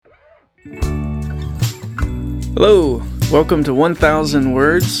Hello, welcome to 1000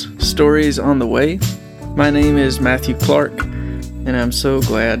 Words, Stories on the Way. My name is Matthew Clark, and I'm so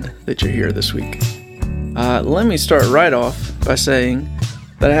glad that you're here this week. Let me start right off by saying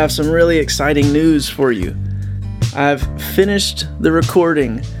that I have some really exciting news for you. I've finished the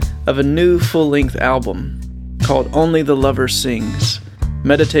recording of a new full-length album called Only the Lover Sings,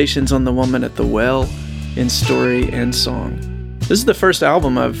 Meditations on the Woman at the Well in Story and Song. This is the first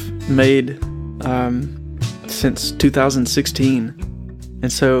album I've made since 2016,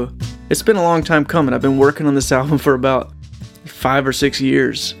 and so it's been a long time coming. I've been working on this album for about 5 or 6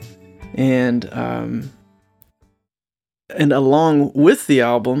 years, and along with the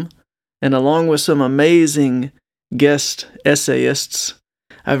album, and along with some amazing guest essayists,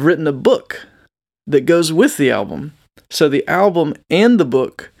 I've written a book that goes with the album. So the album and the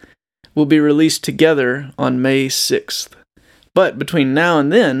book will be released together on May 6th. But between now and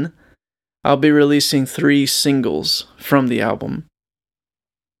then, I'll be releasing 3 singles from the album.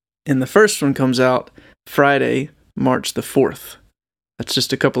 And the first one comes out Friday, March the 4th. That's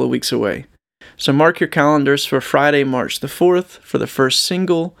just a couple of weeks away. So mark your calendars for Friday, March the 4th for the first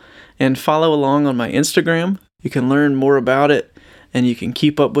single, and follow along on my Instagram. You can learn more about it, and you can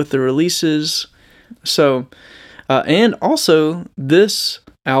keep up with the releases. So, and also, this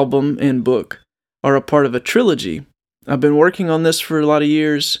album and book are a part of a trilogy. I've been working on this for a lot of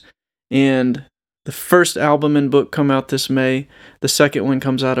years, and the first album and book come out this May. The second one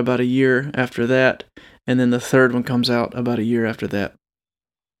comes out about a year after that, and then the third one comes out about a year after that.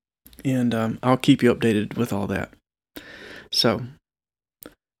 And I'll keep you updated with all that. So,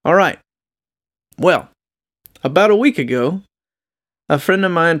 all right. Well, about a week ago, a friend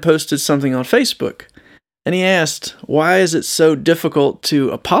of mine posted something on Facebook, and he asked, why is it so difficult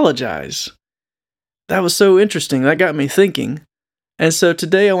to apologize? That was so interesting. That got me thinking. And so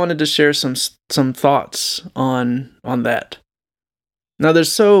today I wanted to share some thoughts on that. Now,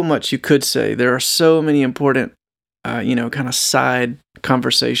 there's so much you could say. There are so many important, kind of side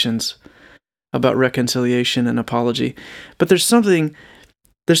conversations about reconciliation and apology. But there's something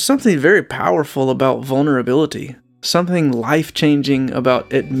very powerful about vulnerability. Something life-changing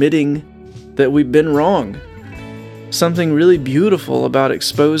about admitting that we've been wrong. Something really beautiful about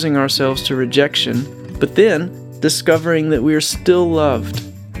exposing ourselves to rejection, but then discovering that we are still loved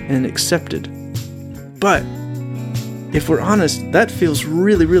and accepted. But if we're honest, that feels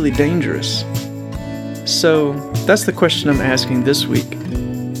really, really dangerous. So that's the question I'm asking this week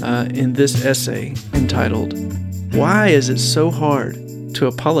in this essay entitled, Why is it so hard to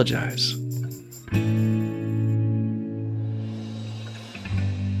apologize?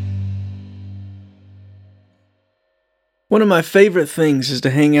 One of my favorite things is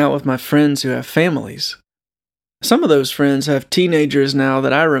to hang out with my friends who have families. Some of those friends have teenagers now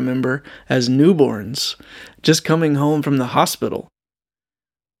that I remember as newborns, just coming home from the hospital.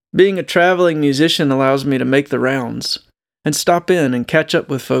 Being a traveling musician allows me to make the rounds and stop in and catch up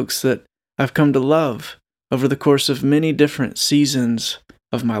with folks that I've come to love over the course of many different seasons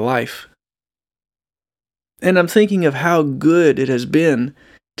of my life. And I'm thinking of how good it has been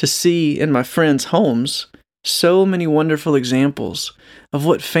to see in my friends' homes so many wonderful examples of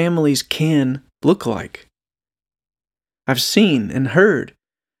what families can look like. I've seen and heard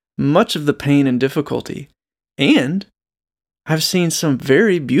much of the pain and difficulty, and I've seen some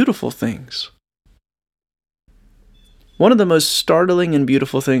very beautiful things. One of the most startling and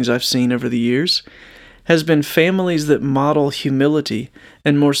beautiful things I've seen over the years has been families that model humility,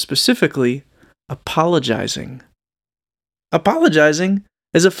 and more specifically, apologizing. Apologizing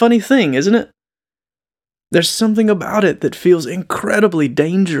is a funny thing, isn't it? There's something about it that feels incredibly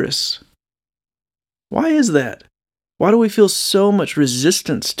dangerous. Why is that? Why do we feel so much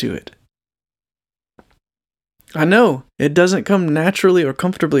resistance to it? I know, it doesn't come naturally or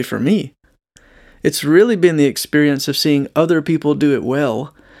comfortably for me. It's really been the experience of seeing other people do it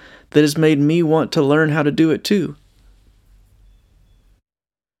well that has made me want to learn how to do it too.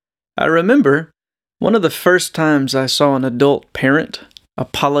 I remember one of the first times I saw an adult parent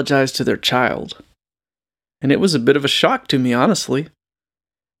apologize to their child. And it was a bit of a shock to me, honestly.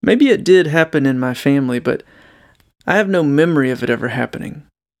 Maybe it did happen in my family, but I have no memory of it ever happening.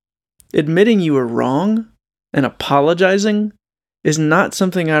 Admitting you were wrong and apologizing is not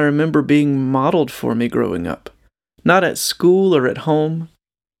something I remember being modeled for me growing up. Not at school or at home.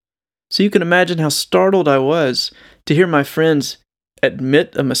 So you can imagine how startled I was to hear my friends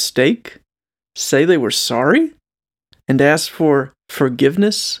admit a mistake, say they were sorry, and ask for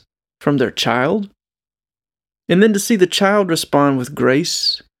forgiveness from their child. And then to see the child respond with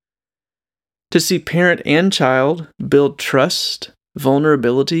grace, to see parent and child build trust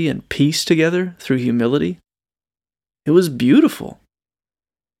vulnerability and peace together through humility. It was beautiful.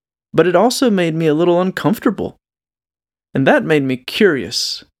 But it also made me a little uncomfortable. And that made me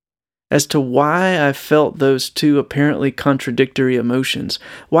curious as to why I felt those two apparently contradictory emotions.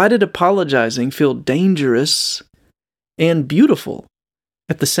 Why did apologizing feel dangerous and beautiful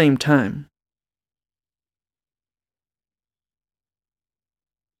at the same time?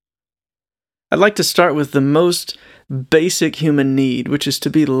 I'd like to start with the most basic human need, which is to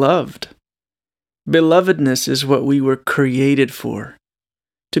be loved. Belovedness is what we were created for,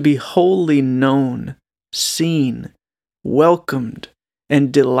 to be wholly known, seen, welcomed,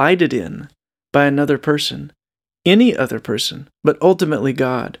 and delighted in by another person, any other person, but ultimately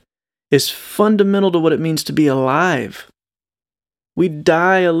God, is fundamental to what it means to be alive. We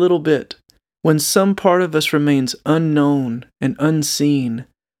die a little bit when some part of us remains unknown and unseen,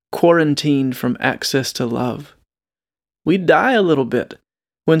 quarantined from access to love. We die a little bit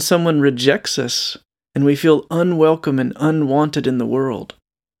when someone rejects us and we feel unwelcome and unwanted in the world.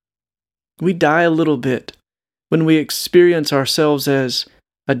 We die a little bit when we experience ourselves as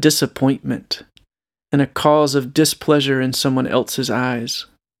a disappointment and a cause of displeasure in someone else's eyes.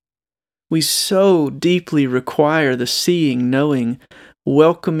 We so deeply require the seeing, knowing,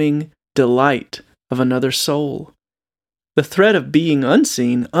 welcoming delight of another soul. The threat of being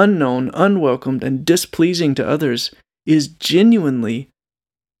unseen, unknown, unwelcomed, and displeasing to others is genuinely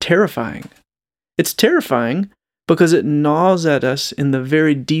terrifying. It's terrifying because it gnaws at us in the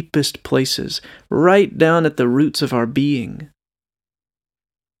very deepest places, right down at the roots of our being.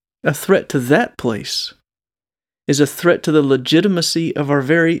 A threat to that place is a threat to the legitimacy of our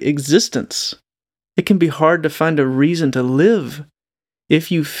very existence. It can be hard to find a reason to live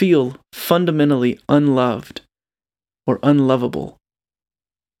if you feel fundamentally unloved or unlovable.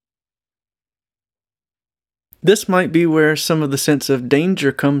 This might be where some of the sense of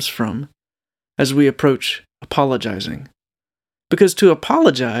danger comes from as we approach apologizing. Because to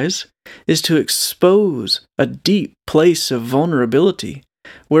apologize is to expose a deep place of vulnerability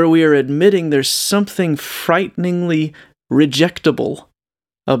where we are admitting there's something frighteningly rejectable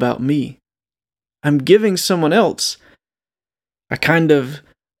about me. I'm giving someone else a kind of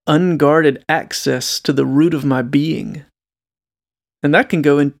unguarded access to the root of my being. And that can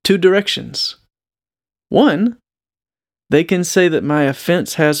go in two directions. One, they can say that my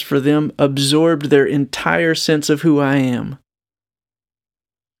offense has for them absorbed their entire sense of who I am,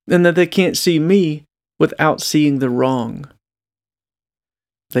 and that they can't see me without seeing the wrong.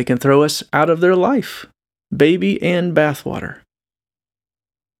 They can throw us out of their life, baby and bathwater.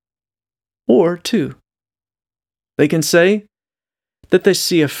 Or two, they can say that they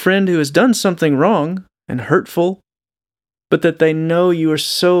see a friend who has done something wrong and hurtful, but that they know you are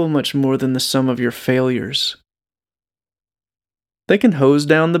so much more than the sum of your failures. They can hose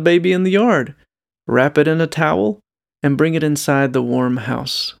down the baby in the yard, wrap it in a towel, and bring it inside the warm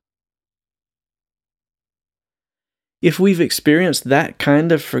house. If we've experienced that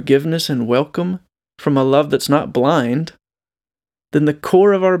kind of forgiveness and welcome from a love that's not blind, then the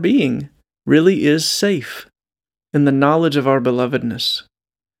core of our being really is safe in the knowledge of our belovedness.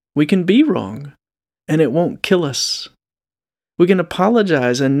 We can be wrong, and it won't kill us. We can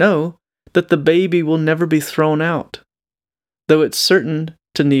apologize and know that the baby will never be thrown out, though it's certain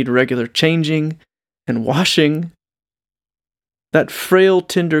to need regular changing and washing. That frail,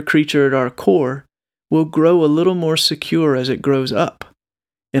 tender creature at our core will grow a little more secure as it grows up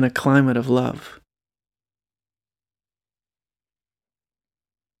in a climate of love.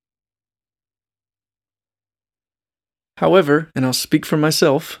 However, and I'll speak for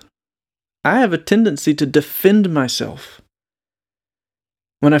myself, I have a tendency to defend myself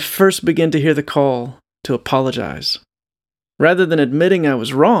when I first begin to hear the call to apologize. Rather than admitting I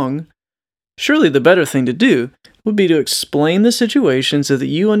was wrong, surely the better thing to do would be to explain the situation so that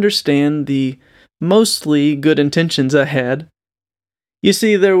you understand the mostly good intentions I had. You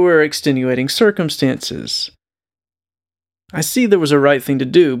see, there were extenuating circumstances. I see there was a right thing to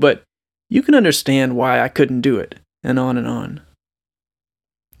do, but you can understand why I couldn't do it, and on and on.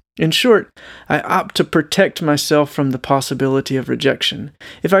 In short, I opt to protect myself from the possibility of rejection.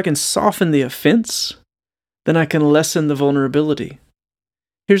 If I can soften the offense, then I can lessen the vulnerability.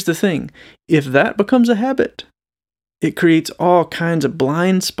 Here's the thing, if that becomes a habit, it creates all kinds of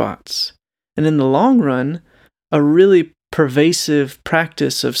blind spots, and in the long run, a really pervasive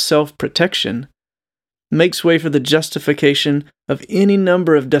practice of self-protection makes way for the justification of any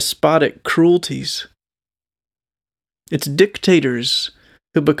number of despotic cruelties. It's dictators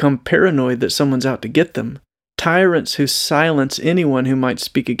who become paranoid that someone's out to get them, tyrants who silence anyone who might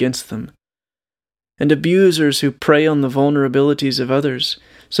speak against them, and abusers who prey on the vulnerabilities of others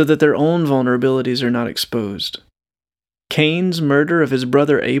so that their own vulnerabilities are not exposed. Cain's murder of his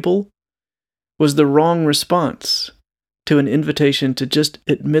brother Abel was the wrong response to an invitation to just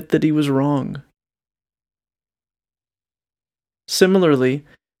admit that he was wrong. Similarly,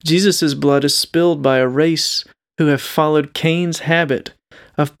 Jesus' blood is spilled by a race who have followed Cain's habit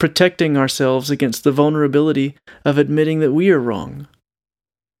of protecting ourselves against the vulnerability of admitting that we are wrong.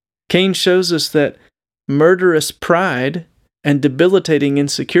 Cain shows us that murderous pride and debilitating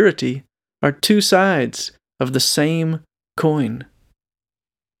insecurity are two sides of the same coin.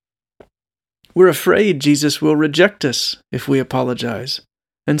 We're afraid Jesus will reject us if we apologize,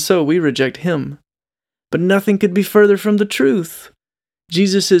 and so we reject him. But nothing could be further from the truth.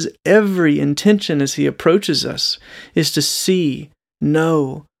 Jesus' every intention as he approaches us is to see,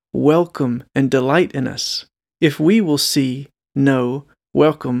 know, welcome, and delight in us, if we will see, know,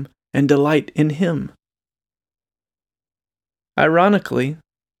 welcome, and delight in him. Ironically,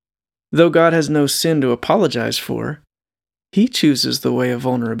 though God has no sin to apologize for, he chooses the way of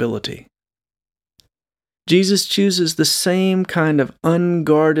vulnerability. Jesus chooses the same kind of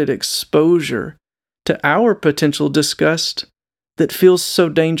unguarded exposure to our potential disgust that feels so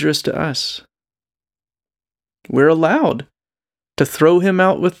dangerous to us. We're allowed to throw him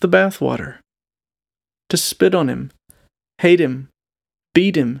out with the bathwater, to spit on him, hate him,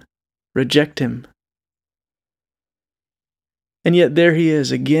 beat him, reject him. And yet there he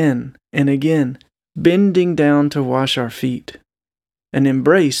is again and again, bending down to wash our feet, an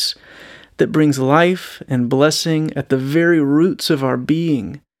embrace that brings life and blessing at the very roots of our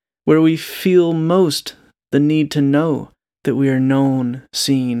being, where we feel most the need to know that we are known,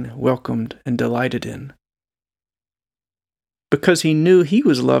 seen, welcomed, and delighted in. Because he knew he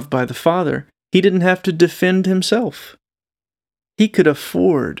was loved by the Father, he didn't have to defend himself. He could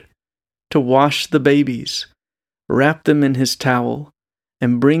afford to wash the babies, wrap them in his towel,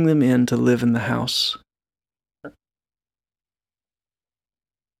 and bring them in to live in the house.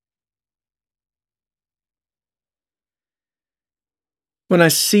 When I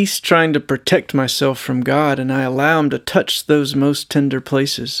cease trying to protect myself from God and I allow him to touch those most tender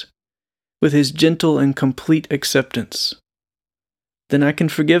places with his gentle and complete acceptance, then I can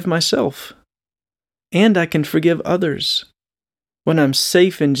forgive myself and I can forgive others. When I'm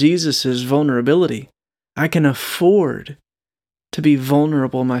safe in Jesus' vulnerability, I can afford to be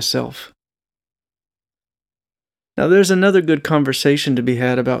vulnerable myself. Now, there's another good conversation to be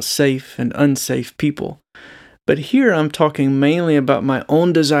had about safe and unsafe people. But here I'm talking mainly about my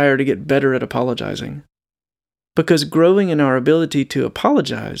own desire to get better at apologizing. Because growing in our ability to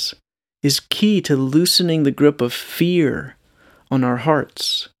apologize is key to loosening the grip of fear on our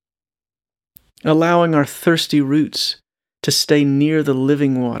hearts, allowing our thirsty roots to stay near the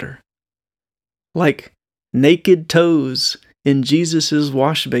living water, like naked toes in Jesus'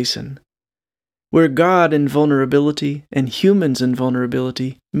 wash basin, where God in vulnerability and humans in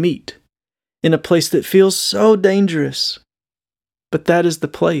vulnerability meet. In a place that feels so dangerous. But that is the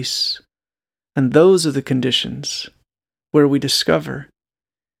place, and those are the conditions where we discover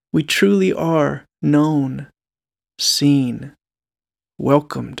we truly are known, seen,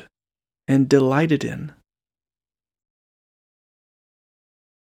 welcomed, and delighted in.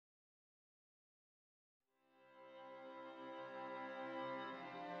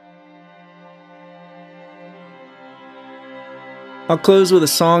 I'll close with a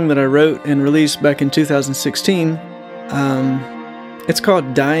song that I wrote and released back in 2016. It's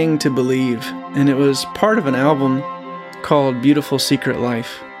called Dying to Believe, and it was part of an album called Beautiful Secret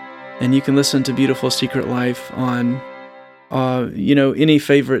Life. And you can listen to Beautiful Secret Life on, any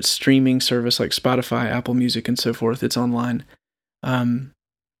favorite streaming service like Spotify, Apple Music, and so forth. It's online.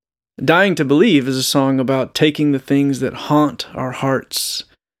 Dying to Believe is a song about taking the things that haunt our hearts,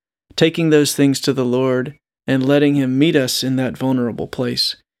 taking those things to the Lord, and letting him meet us in that vulnerable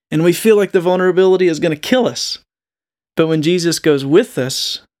place. And we feel like the vulnerability is going to kill us. But when Jesus goes with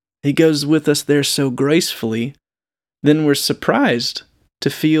us, he goes with us there so gracefully, then we're surprised to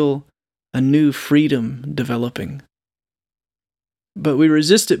feel a new freedom developing. But we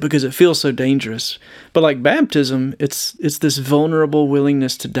resist it because it feels so dangerous. But like baptism, it's this vulnerable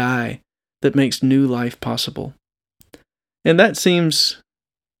willingness to die that makes new life possible. And that seems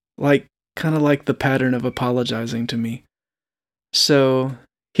kind of like the pattern of apologizing to me. So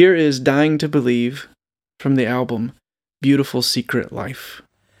here is Dying to Believe from the album Beautiful Secret Life.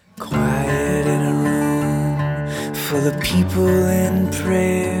 Quiet in a room full of people in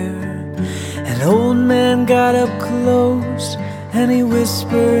prayer. An old man got up close and he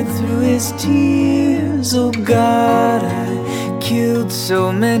whispered through his tears, "Oh God, I killed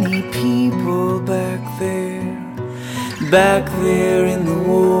so many people back there in the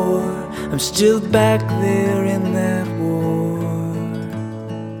war. I'm still back there in that war.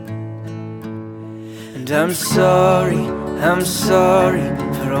 And I'm sorry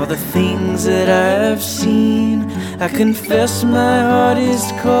for all the things that I have seen. I confess my heart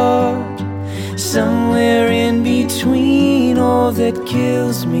is caught somewhere in between all that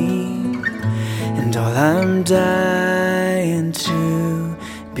kills me and all I'm dying to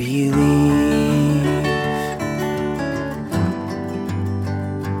believe.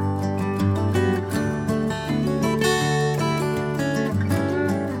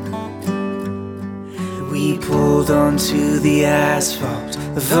 We pulled onto the asphalt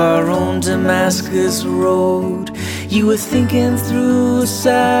of our own Damascus road. You were thinking through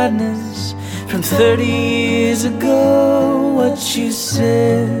sadness from 30 years ago. What you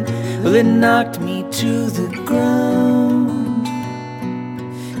said, well, it knocked me to the ground.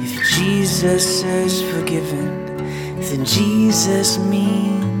 If Jesus says forgiven, then Jesus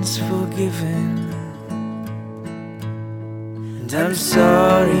means forgiven. And I'm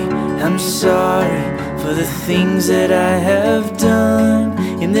sorry for the things that I have done.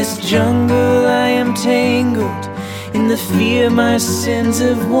 In this jungle I am tangled in the fear my sins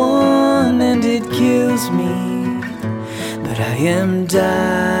have won, and it kills me, but I am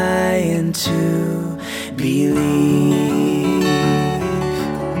dying to believe.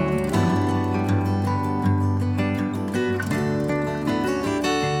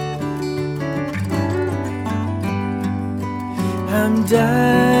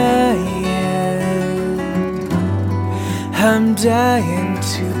 I'm dying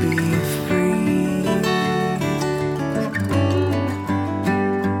to be free.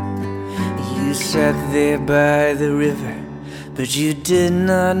 You sat there by the river, but you did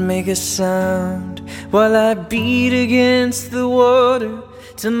not make a sound, while I beat against the water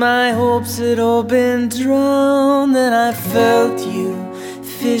till my hopes had all been drowned. Then I felt you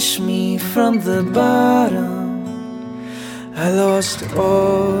fish me from the bottom. I lost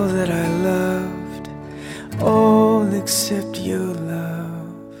all that I loved, all except your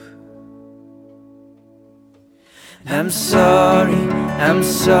love. I'm sorry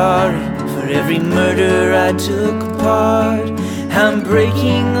for every murder I took part. I'm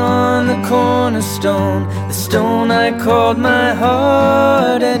breaking on the cornerstone, the stone I called my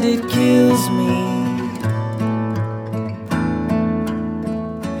heart, and it kills me.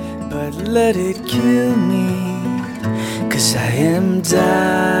 But let it kill me, 'cause I am dying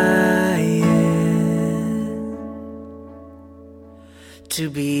to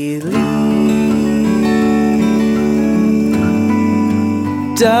believe,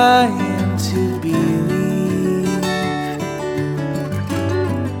 dying to believe.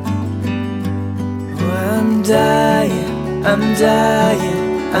 Oh, I'm dying,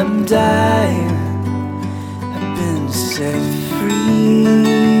 I've been set free.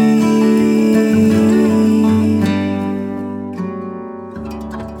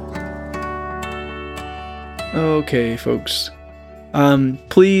 Okay, folks.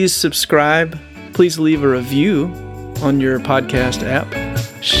 Please subscribe. Please leave a review on your podcast app.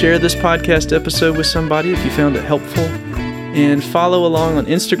 Share this podcast episode with somebody if you found it helpful. And follow along on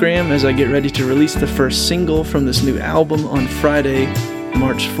Instagram as I get ready to release the first single from this new album on Friday,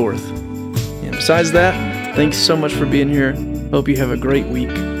 March 4th. And besides that, thanks so much for being here. Hope you have a great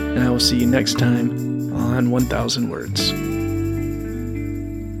week, and I will see you next time on 1000 Words.